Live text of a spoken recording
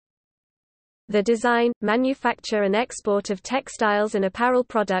The design, manufacture and export of textiles and apparel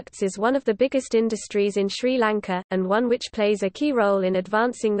products is one of the biggest industries in Sri Lanka, and one which plays a key role in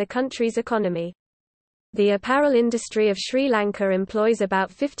advancing the country's economy. The apparel industry of Sri Lanka employs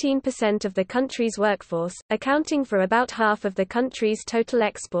about 15% of the country's workforce, accounting for about half of the country's total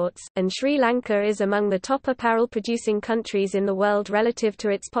exports, and Sri Lanka is among the top apparel-producing countries in the world relative to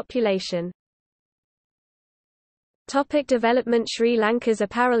its population. Topic development. Sri Lanka's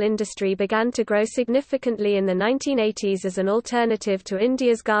apparel industry began to grow significantly in the 1980s as an alternative to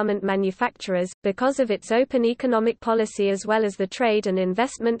India's garment manufacturers, because of its open economic policy as well as the trade and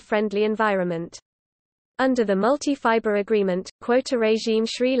investment-friendly environment. Under the multi-fiber agreement, quota regime,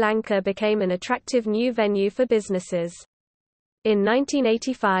 Sri Lanka became an attractive new venue for businesses. In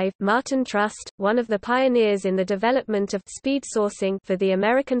 1985, Martin Trust, one of the pioneers in the development of speed sourcing for the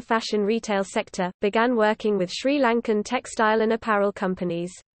American fashion retail sector, began working with Sri Lankan textile and apparel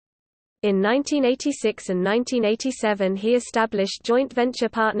companies. In 1986 and 1987 he established joint venture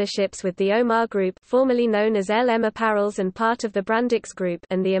partnerships with the Omar Group, formerly known as LM Apparels and part of the Brandix Group,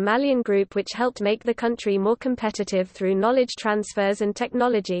 and the Amalian Group, which helped make the country more competitive through knowledge transfers and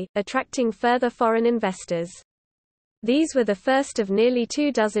technology, attracting further foreign investors. These were the first of nearly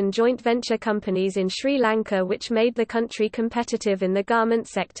 24 joint venture companies in Sri Lanka which made the country competitive in the garment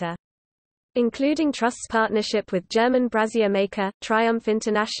sector. Including Trust's partnership with German brassiere maker, Triumph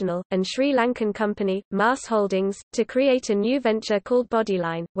International, and Sri Lankan company, Mars Holdings, to create a new venture called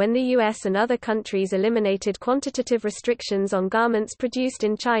Bodyline. When the US and other countries eliminated quantitative restrictions on garments produced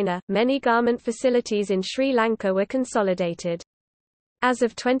in China, many garment facilities in Sri Lanka were consolidated. As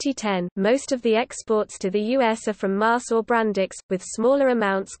of 2010, most of the exports to the US are from Mars or Brandix, with smaller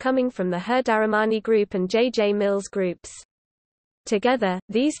amounts coming from the Herdaramani Group and J.J. Mills Groups. Together,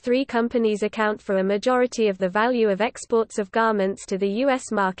 these three companies account for a majority of the value of exports of garments to the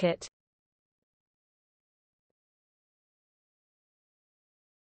U.S. market.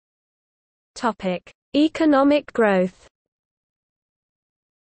 Economic growth.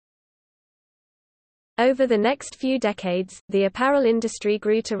 Over the next few decades, the apparel industry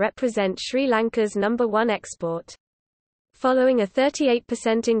grew to represent Sri Lanka's #1 export. Following a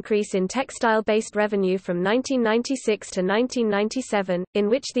 38% increase in textile-based revenue from 1996 to 1997, in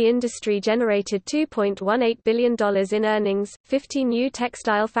which the industry generated $2.18 billion in earnings, 50 new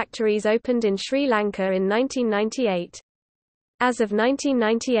textile factories opened in Sri Lanka in 1998. As of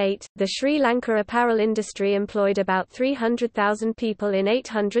 1998, the Sri Lanka apparel industry employed about 300,000 people in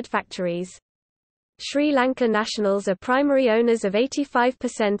 800 factories. Sri Lanka nationals are primary owners of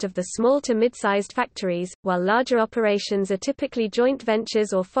 85% of the small to mid-sized factories, while larger operations are typically joint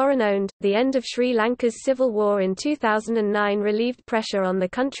ventures or foreign-owned. The end of Sri Lanka's civil war in 2009 relieved pressure on the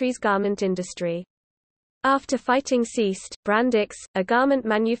country's garment industry. After fighting ceased, Brandix, a garment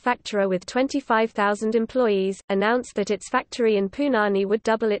manufacturer with 25,000 employees, announced that its factory in Punani would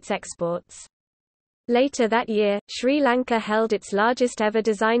double its exports. Later that year, Sri Lanka held its largest ever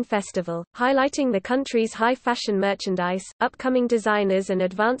design festival, highlighting the country's high fashion merchandise, upcoming designers and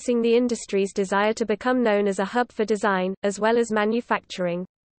advancing the industry's desire to become known as a hub for design, as well as manufacturing.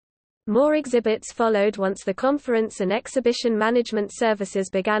 More exhibits followed once the conference and exhibition management services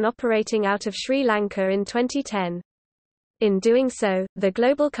began operating out of Sri Lanka in 2010. In doing so, the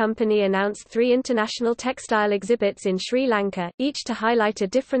global company announced 3 international textile exhibits in Sri Lanka, each to highlight a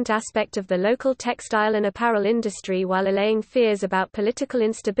different aspect of the local textile and apparel industry while allaying fears about political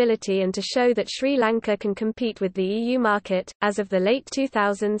instability and to show that Sri Lanka can compete with the EU market. As of the late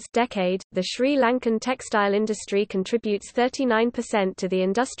 2000s decade, the Sri Lankan textile industry contributes 39% to the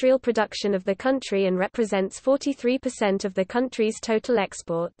industrial production of the country and represents 43% of the country's total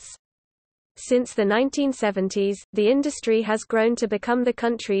exports. Since the 1970s, the industry has grown to become the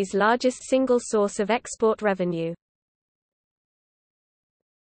country's largest single source of export revenue.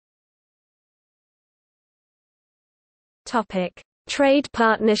 Topic: Trade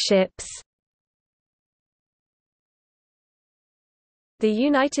partnerships. The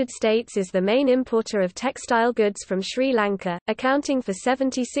United States is the main importer of textile goods from Sri Lanka, accounting for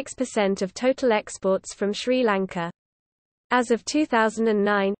 76% of total exports from Sri Lanka. As of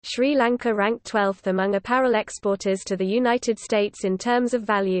 2009, Sri Lanka ranked 12th among apparel exporters to the United States in terms of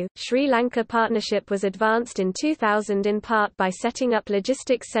value. Sri Lanka partnership was advanced in 2000 in part by setting up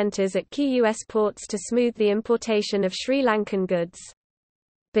logistics centers at key U.S. ports to smooth the importation of Sri Lankan goods.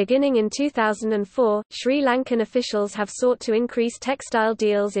 Beginning in 2004, Sri Lankan officials have sought to increase textile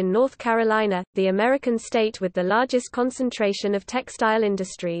deals in North Carolina, the American state with the largest concentration of textile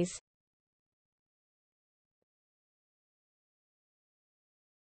industries.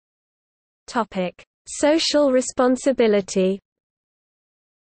 Social responsibility.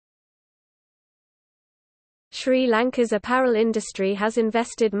 Sri Lanka's apparel industry has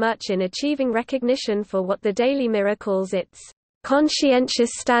invested much in achieving recognition for what the Daily Mirror calls its conscientious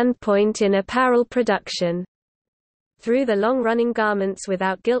standpoint in apparel production. Through the long-running Garments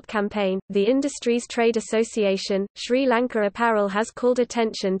Without Guilt campaign, the industry's trade association, Sri Lanka Apparel has called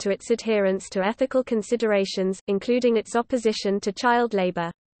attention to its adherence to ethical considerations, including its opposition to child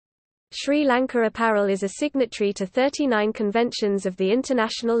labour. Sri Lanka Apparel is a signatory to 39 conventions of the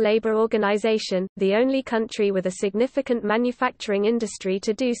International Labour Organization, the only country with a significant manufacturing industry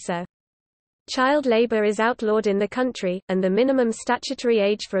to do so. Child labour is outlawed in the country, and the minimum statutory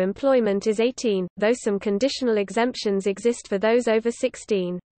age for employment is 18, though some conditional exemptions exist for those over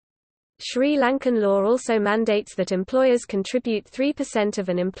 16. Sri Lankan law also mandates that employers contribute 3% of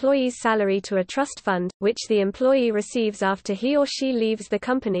an employee's salary to a trust fund, which the employee receives after he or she leaves the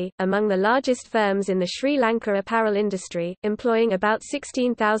company. Among the largest firms in the Sri Lanka apparel industry, employing about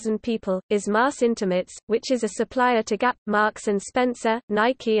 16,000 people, is Mars Intimates, which is a supplier to Gap, Marks & Spencer,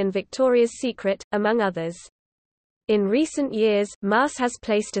 Nike and Victoria's Secret, among others. In recent years, Mars has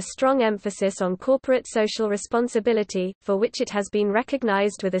placed a strong emphasis on corporate social responsibility, for which it has been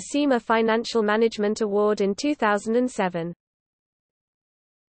recognized with a SEMA Financial Management Award in 2007.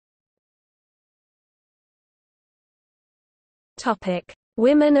 Topic: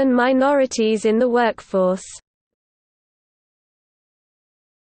 Women and minorities in the workforce.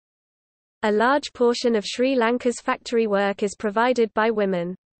 A large portion of Sri Lanka's factory work is provided by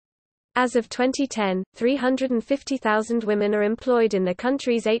women. As of 2010, 350,000 women are employed in the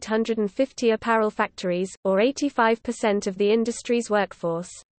country's 850 apparel factories, or 85% of the industry's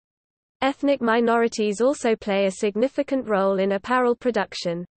workforce. Ethnic minorities also play a significant role in apparel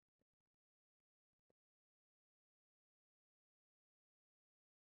production.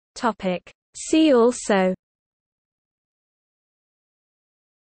 See also: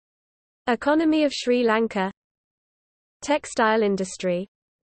 Economy of Sri Lanka, Textile industry.